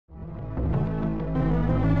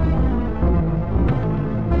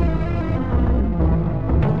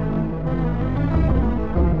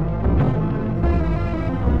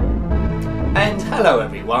Hello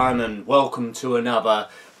everyone and welcome to another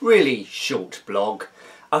really short vlog.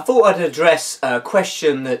 I thought I'd address a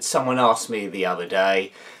question that someone asked me the other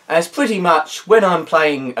day, as pretty much when I'm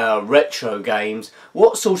playing retro games,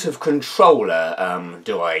 what sort of controller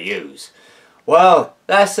do I use? Well,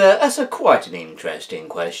 that's quite an interesting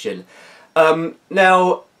question.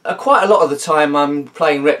 Now, quite a lot of the time I'm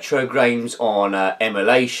playing retro games on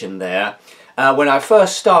emulation there. When I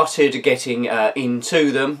first started getting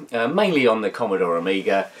into them, mainly on the Commodore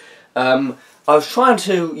Amiga, I was trying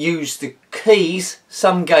to use the keys.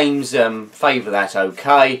 Some games favour that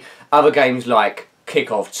okay, other games like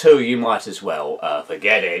Kick-Off 2 you might as well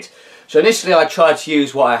forget it. So initially I tried to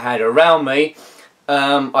use what I had around me.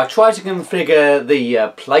 I tried to configure the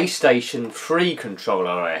PlayStation 3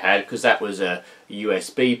 controller I had, because that was a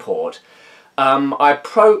USB port. I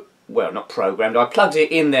plugged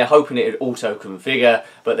it in there hoping it would auto-configure,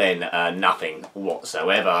 but then nothing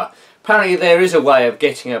whatsoever. Apparently there is a way of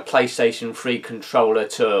getting a PlayStation 3 controller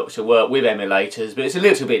to work with emulators, but it's a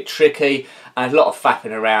little bit tricky and a lot of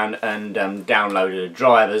faffing around and downloading the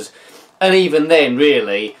drivers. And even then,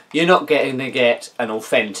 really, you're not getting to get an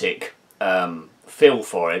authentic feel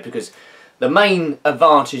for it, because the main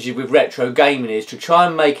advantage with retro gaming is to try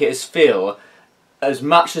and make it feel as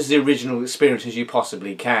much as the original experience as you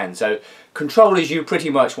possibly can. So controllers you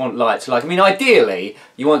pretty much want like to like. I mean, ideally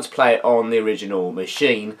you want to play it on the original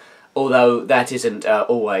machine, although that isn't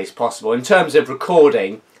always possible. In terms of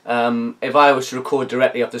recording, if I was to record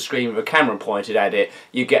directly off the screen with a camera pointed at it,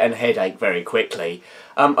 you get a headache very quickly.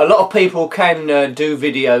 A lot of people can do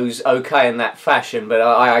videos okay in that fashion, but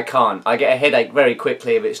I can't. I get a headache very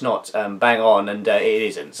quickly if it's not bang on, and it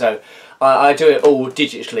isn't. So I do it all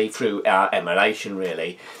digitally through emulation,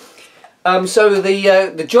 really. So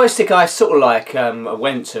the joystick I sort of like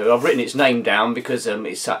went to, I've written its name down because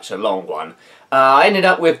it's such a long one. I ended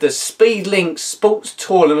up with the Speedlink Sports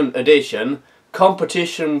Tournament Edition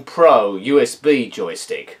Competition Pro USB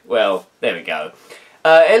joystick. Well, there we go.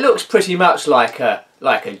 It looks pretty much like a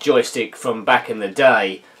joystick from back in the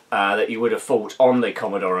day that you would have thought on the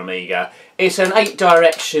Commodore Amiga. It's an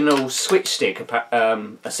 8-directional switch stick,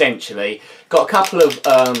 essentially. Got a couple of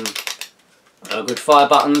good fire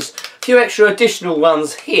buttons, a few extra additional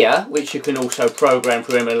ones here, which you can also program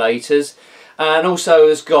through emulators, and also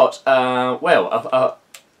has got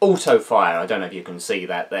auto fire. I don't know if you can see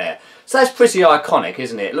that there. So that's pretty iconic,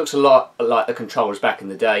 isn't it? It looks a lot like the controllers back in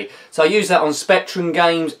the day. So I use that on Spectrum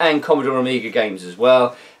games and Commodore Amiga games as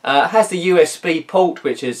well. It has the USB port,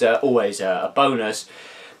 which is always a bonus.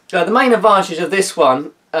 The main advantage of this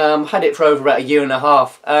one, had it for over about a year and a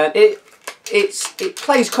half. It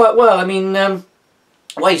plays quite well. I mean,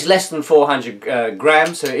 weighs less than 400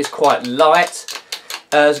 grams, so it is quite light.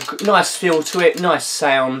 There's a nice feel to it, nice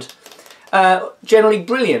sound. Generally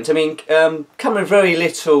brilliant. I mean, come with very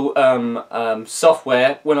little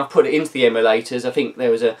software. When I put it into the emulators, I think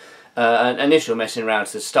there was an initial messing around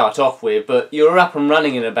to start off with, but you're up and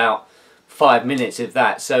running in about 5 minutes if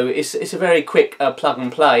that. So it's a very quick plug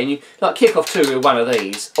and play, and you like Kick-Off 2 with one of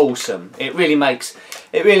these. Awesome. It really makes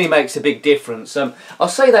a big difference. I'll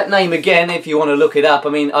say that name again if you want to look it up. I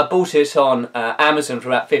mean, I bought it on Amazon for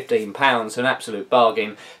about £15, an absolute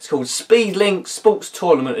bargain. It's called Speedlink Sports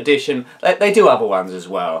Tournament Edition. They do other ones as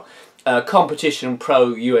well. Competition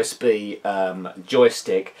Pro USB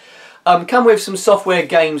joystick. Come with some software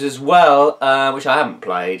games as well, which I haven't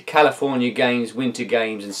played. California games, winter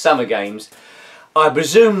games and summer games. I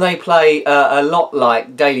presume they play a lot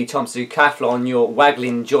like Daily Thompson Decathlon, your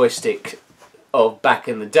waggling joystick of back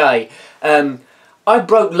in the day. I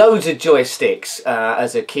broke loads of joysticks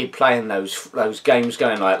as a kid playing those games,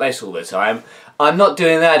 going like this all the time. I'm not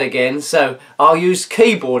doing that again, so I'll use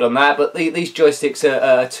keyboard on that, but these joysticks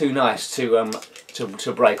are too nice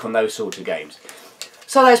to break on those sort of games.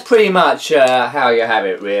 So that's pretty much how you have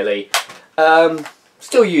it, really.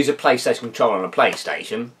 Still use a PlayStation controller on a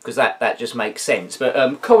PlayStation, because that just makes sense.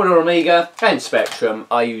 But Commodore Amiga and Spectrum,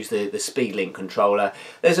 I use the Speedlink controller.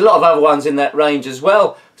 There's a lot of other ones in that range as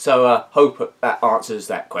well, so hope that answers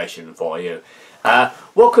that question for you.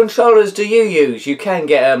 What controllers do you use? You can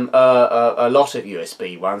get a lot of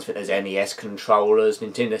USB ones, but there's NES controllers,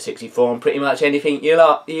 Nintendo 64, and pretty much anything you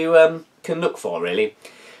can look for, really.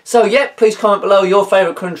 So yeah, please comment below your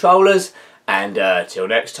favourite controllers, and till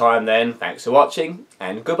next time then, thanks for watching,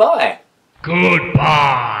 and goodbye.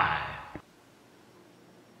 Goodbye.